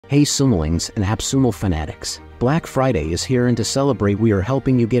Hey Sumolings and AppSumo fanatics. Black Friday is here, and to celebrate we are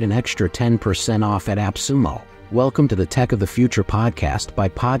helping you get an extra 10% off at AppSumo. Welcome to the Tech of the Future podcast by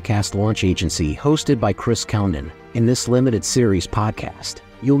Podcast Launch Agency, hosted by Chris Cowden. In this limited series podcast,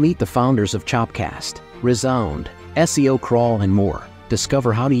 you'll meet the founders of Chopcast, Resound, SEO Crawl, and more.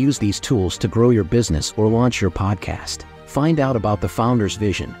 Discover how to use these tools to grow your business or launch your podcast. Find out about the founders'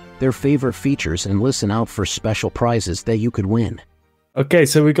 vision, their favorite features, and listen out for special prizes that you could win. Okay,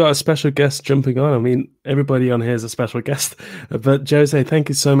 so we got a special guest jumping on. I mean, everybody on here is a special guest. But Jose, thank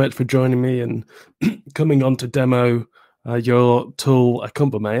you so much for joining me and coming on to demo your tool,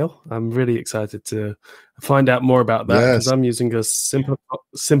 Acumbamail. I'm really excited to find out more about that because I'm using a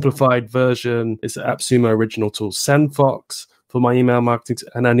simplified version. It's an AppSumo original tool, SendFox, for my email marketing,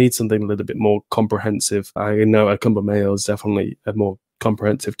 and I need something a little bit more comprehensive. I know Acumbamail is definitely a more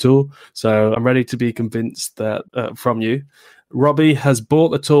comprehensive tool, so I'm ready to be convinced that from you. Robbie has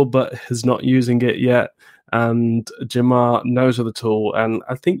bought the tool but is not using it yet, and Jamar knows of the tool, and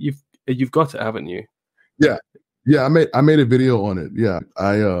I think you've got it, haven't you? Yeah. I made a video on it. Yeah,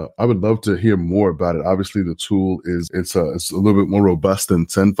 I would love to hear more about it. Obviously, the tool it's a little bit more robust than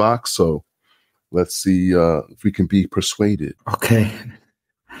SendFox, so let's see if we can be persuaded. Okay.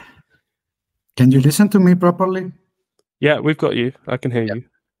 Can you listen to me properly? Yeah, we've got you. I can hear you.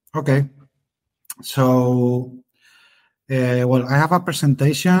 Okay. So. Well, I have a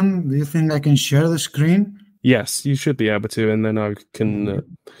presentation. Do you think I can share the screen? Yes, you should be able to, and then I can.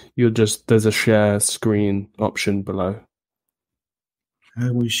 There's a share screen option below.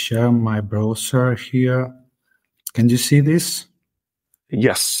 I will share my browser here. Can you see this?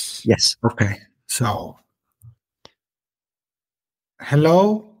 Yes. Yes. Okay. So,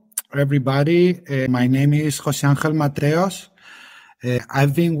 hello, everybody. My name is Jose Ángel Mateos.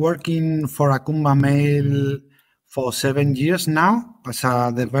 I've been working for Acumbamail for 7 years now as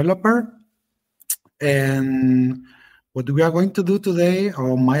a developer. And what we are going to do today,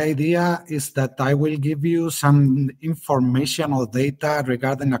 or my idea, is that I will give you some information or data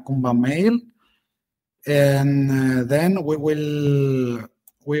regarding Acumbamail. And then we will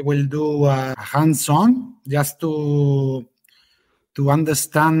do a hands-on just to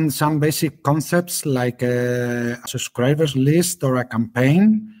understand some basic concepts like a subscribers list or a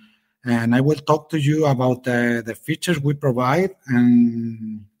campaign. And I will talk to you about the features we provide.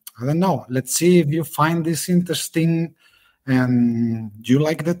 And I don't know, let's see if you find this interesting and you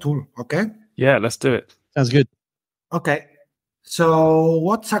like the tool, okay? Yeah, let's do it. Sounds good. Okay. So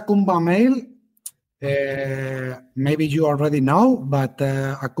what's Acumbamail? Maybe you already know, but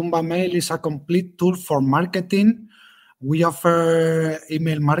Acumbamail is a complete tool for marketing. We offer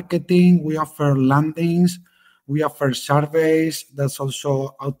email marketing. We offer landings. We offer surveys. There's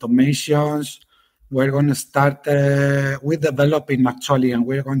also automations. We're going to start with developing, actually, and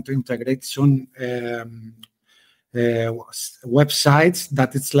we're going to integrate soon websites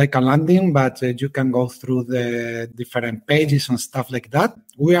that it's like a landing, but you can go through the different pages and stuff like that.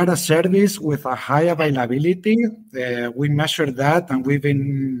 We are a service with a high availability. We measure that, and we've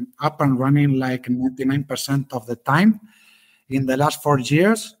been up and running like 99% of the time in the last 4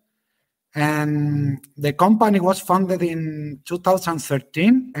 years. And the company was founded in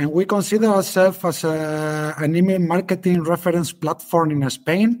 2013, and we consider ourselves as an email marketing reference platform in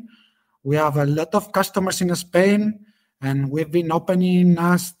Spain. We have a lot of customers in Spain, and we've been opening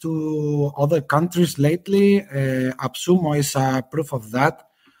us to other countries lately. AppSumo is a proof of that.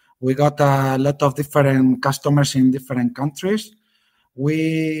 We got a lot of different customers in different countries.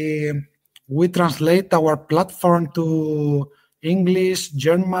 We translate our platform to English,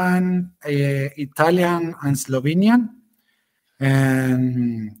 German, Italian, and Slovenian.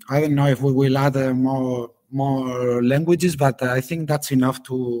 And I don't know if we will add more languages, but I think that's enough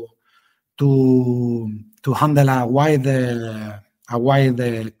to handle a wide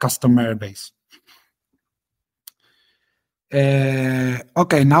customer base.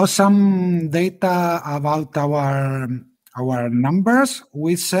 Okay, now some data about our numbers.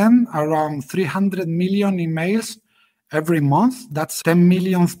 We send around 300 million emails every month. That's 10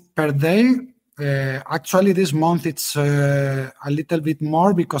 million per day. Actually, this month it's a little bit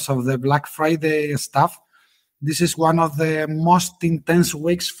more because of the Black Friday stuff. This is one of the most intense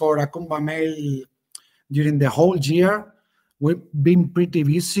weeks for Acumbamail during the whole year. We've been pretty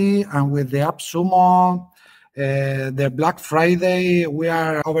busy, and with the AppSumo, the Black Friday, we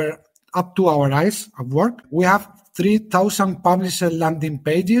are up to our eyes at work. We have 3,000 published landing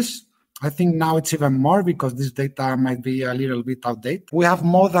pages. I think now it's even more because this data might be a little bit outdated. We have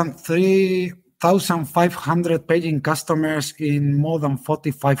more than 3,500 paying customers in more than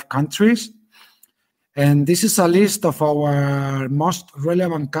 45 countries. And this is a list of our most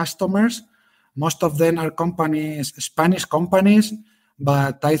relevant customers. Most of them are companies, Spanish companies,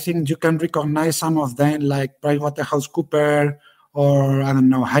 but I think you can recognize some of them like PricewaterhouseCoopers or, I don't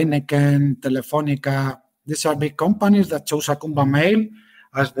know, Heineken, Telefonica. These are big companies that chose Acumbamail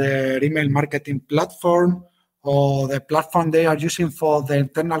as their email marketing platform or the platform they are using for the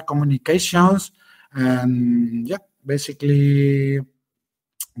internal communications. And yeah, basically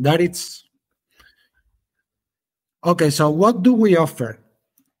that it's... Okay, so what do we offer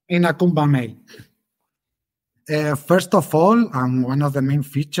in Acumbamail? First of all, and one of the main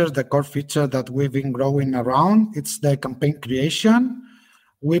features, the core feature that we've been growing around, it's the campaign creation.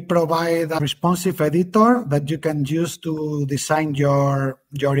 We provide a responsive editor that you can use to design your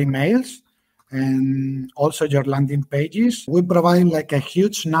emails and also your landing pages. We provide like a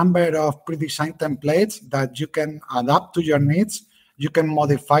huge number of pre-designed templates that you can adapt to your needs. You can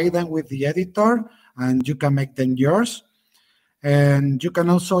modify them with the editor and you can make them yours. And you can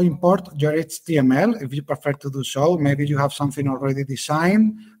also import your HTML if you prefer to do so. Maybe you have something already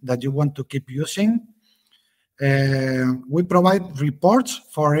designed that you want to keep using. We provide reports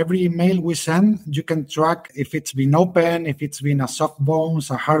for every email we send. You can track if it's been open, if it's been a soft bounce,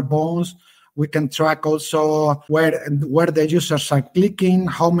 a hard bounce. We can track also where the users are clicking,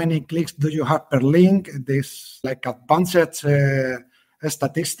 how many clicks do you have per link, this like advanced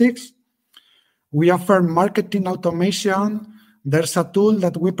statistics. We offer marketing automation. There's a tool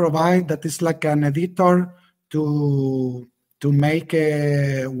that we provide that is like an editor to make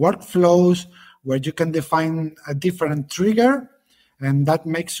workflows where you can define a different trigger, and that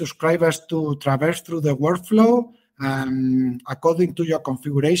makes subscribers to traverse through the workflow. And according to your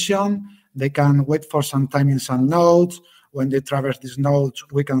configuration, they can wait for some time in some nodes. When they traverse these nodes,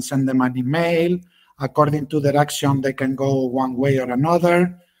 we can send them an email. According to their action, they can go one way or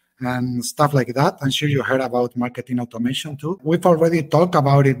another, and stuff like that. I'm sure you heard about marketing automation too. We've already talked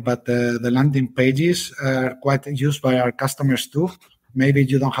about it, but the landing pages are quite used by our customers too. Maybe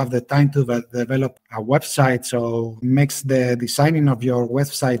you don't have the time to develop a website, so it makes the designing of your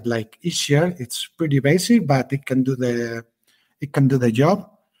website like easier. It's pretty basic, but it can do the job.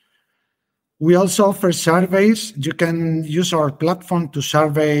 We also offer surveys. You can use our platform to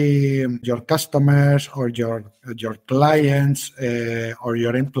survey your customers or your clients or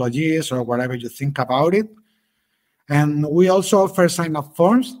your employees or whatever you think about it. And we also offer sign-up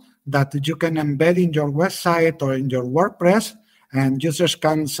forms that you can embed in your website or in your WordPress, and users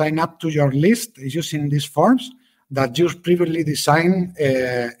can sign up to your list using these forms that you previously designed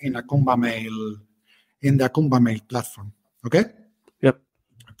in Acumbamail, in the Acumbamail platform. Okay? Yep.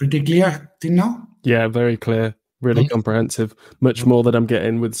 Pretty clear, Tino? Yeah, very clear. Really comprehensive. Much more than I'm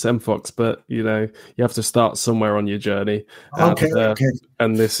getting with SendFox, but you have to start somewhere on your journey. Okay.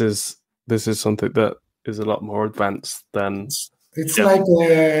 And this is something that is a lot more advanced than. It's like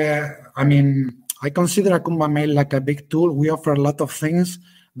I consider Acumbamail like a big tool. We offer a lot of things,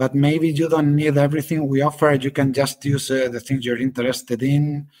 but maybe you don't need everything we offer. You can just use the things you're interested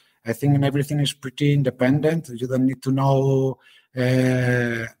in. I think everything is pretty independent. You don't need to know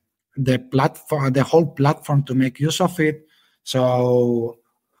the platform, the whole platform to make use of it. So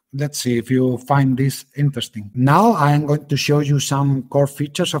let's see if you find this interesting. Now I'm going to show you some core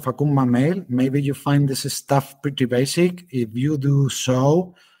features of Acumbamail. Maybe you find this stuff pretty basic. If you do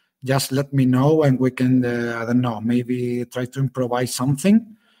so, just let me know and we can, maybe try to improvise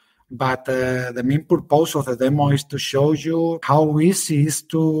something. But the main purpose of the demo is to show you how easy it is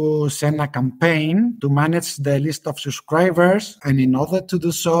to send a campaign, to manage the list of subscribers. And in order to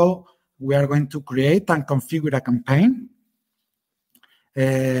do so, we are going to create and configure a campaign.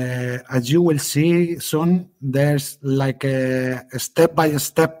 As you will see soon, there's like a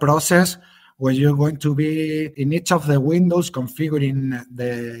step-by-step process where you're going to be in each of the windows configuring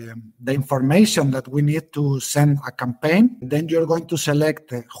the information that we need to send a campaign. Then you're going to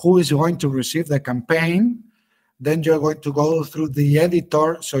select who is going to receive the campaign. Then you're going to go through the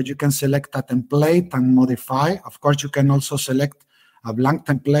editor so you can select a template and modify. Of course, you can also select a blank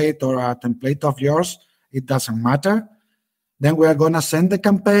template or a template of yours. It doesn't matter. Then we are going to send the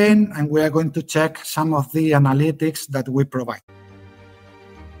campaign and we are going to check some of the analytics that we provide.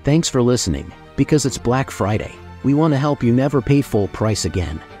 Thanks for listening. Because it's Black Friday, we want to help you never pay full price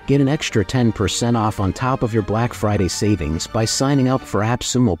again. Get an extra 10% off on top of your Black Friday savings by signing up for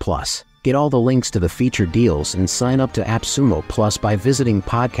AppSumo Plus. Get all the links to the featured deals and sign up to AppSumo Plus by visiting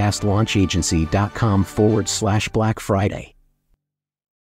podcastlaunchagency.com/Black Friday.